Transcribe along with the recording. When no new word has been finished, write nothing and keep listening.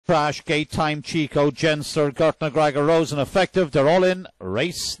Crash, GAYTIME CHICO, JENSTER, GORTNAGRAGE ROSE and Effective. They're all in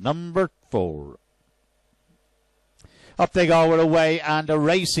race number 4. Up they go, we're away, and a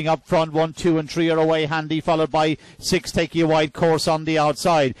racing up front. 1, 2 and 3 are away handy, followed by 6 taking a wide course on the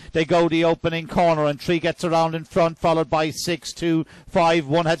outside. They go the opening corner, and 3 gets around in front, followed by 6, 2, 5.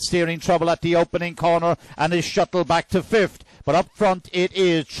 1 had steering trouble at the opening corner and is shuttled back to 5th. But up front it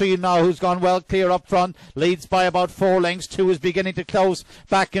is 3 now, who's gone well clear up front, leads by about 4 lengths. 2 is beginning to close,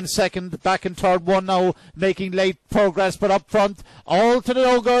 back in second, back in third. 1 now making late progress, but up front all to the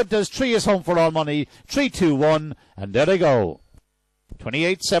no good. There's 3 is home for all money. 3, 2, 1, and there they go.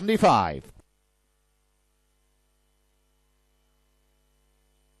 28.75.